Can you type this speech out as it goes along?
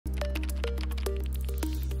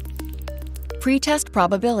Pretest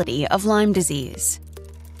probability of Lyme disease.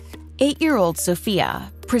 8-year-old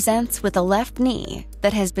Sophia presents with a left knee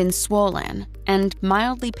that has been swollen and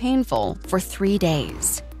mildly painful for 3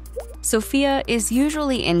 days. Sophia is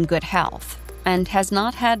usually in good health and has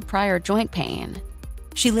not had prior joint pain.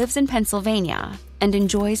 She lives in Pennsylvania and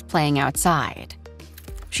enjoys playing outside.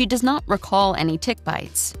 She does not recall any tick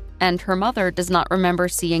bites, and her mother does not remember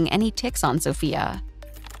seeing any ticks on Sophia.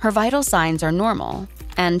 Her vital signs are normal,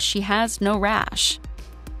 and she has no rash.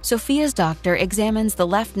 Sophia's doctor examines the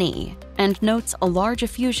left knee and notes a large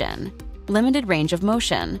effusion, limited range of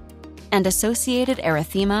motion, and associated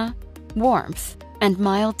erythema, warmth, and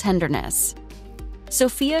mild tenderness.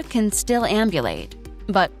 Sophia can still ambulate,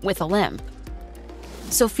 but with a limp.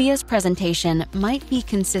 Sophia's presentation might be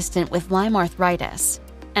consistent with Lyme arthritis,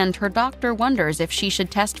 and her doctor wonders if she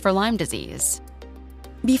should test for Lyme disease.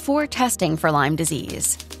 Before testing for Lyme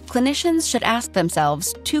disease, clinicians should ask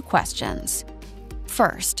themselves 2 questions.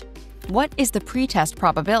 First, what is the pretest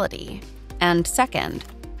probability? And second,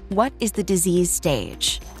 what is the disease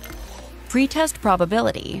stage? Pretest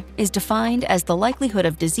probability is defined as the likelihood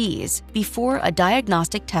of disease before a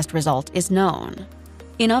diagnostic test result is known.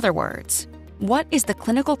 In other words, what is the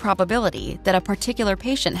clinical probability that a particular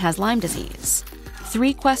patient has Lyme disease?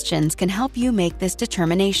 3 questions can help you make this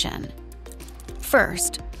determination.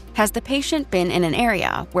 First, has the patient been in an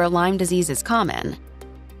area where Lyme disease is common?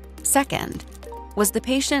 Second, was the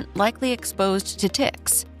patient likely exposed to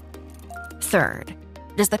ticks? Third,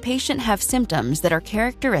 does the patient have symptoms that are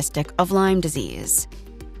characteristic of Lyme disease?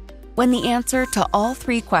 When the answer to all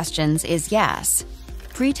 3 questions is yes,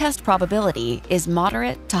 pretest probability is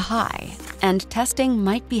moderate to high, and testing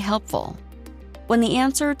might be helpful. When the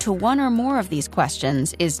answer to one or more of these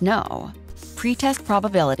questions is no, pretest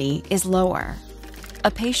probability is lower. A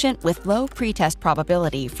patient with low pretest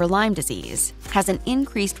probability for Lyme disease has an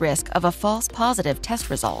increased risk of a false positive test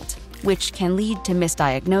result, which can lead to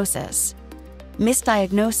misdiagnosis.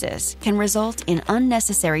 Misdiagnosis can result in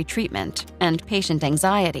unnecessary treatment and patient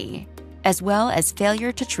anxiety, as well as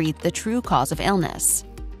failure to treat the true cause of illness.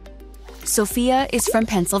 Sophia is from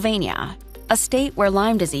Pennsylvania, a state where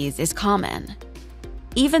Lyme disease is common.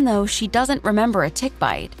 Even though she doesn't remember a tick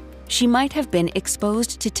bite, she might have been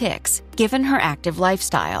exposed to ticks given her active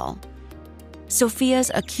lifestyle. Sophia's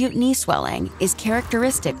acute knee swelling is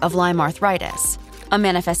characteristic of Lyme arthritis, a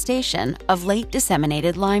manifestation of late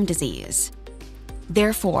disseminated Lyme disease.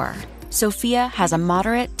 Therefore, Sophia has a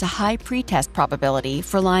moderate to high pretest probability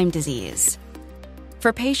for Lyme disease.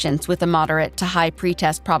 For patients with a moderate to high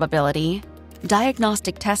pretest probability,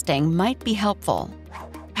 diagnostic testing might be helpful.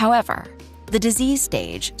 However, the disease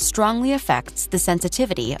stage strongly affects the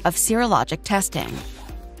sensitivity of serologic testing.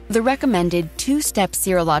 The recommended 2-step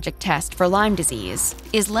serologic test for Lyme disease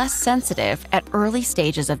is less sensitive at early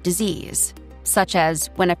stages of disease, such as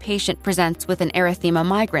when a patient presents with an erythema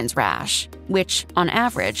migrans rash, which, on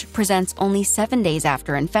average, presents only 7 days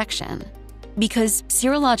after infection. Because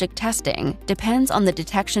serologic testing depends on the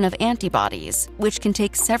detection of antibodies, which can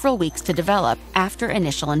take several weeks to develop after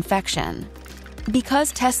initial infection.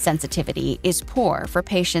 Because test sensitivity is poor for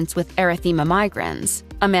patients with erythema migrans,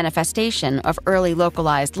 a manifestation of early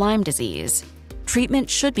localized Lyme disease, treatment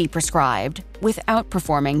should be prescribed without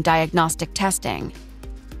performing diagnostic testing.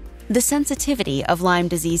 The sensitivity of Lyme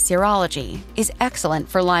disease serology is excellent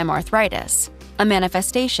for Lyme arthritis, a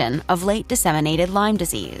manifestation of late disseminated Lyme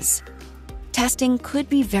disease. Testing could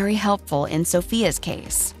be very helpful in Sophia's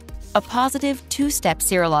case. A positive 2-step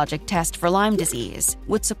serologic test for Lyme disease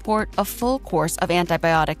would support a full course of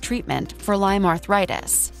antibiotic treatment for Lyme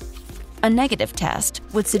arthritis. A negative test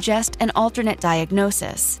would suggest an alternate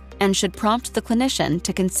diagnosis and should prompt the clinician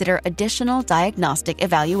to consider additional diagnostic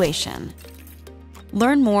evaluation.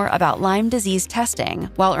 Learn more about Lyme disease testing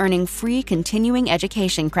while earning free continuing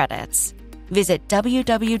education credits. Visit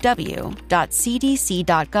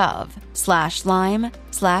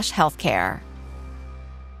www.cdc.gov/Lyme/healthcare.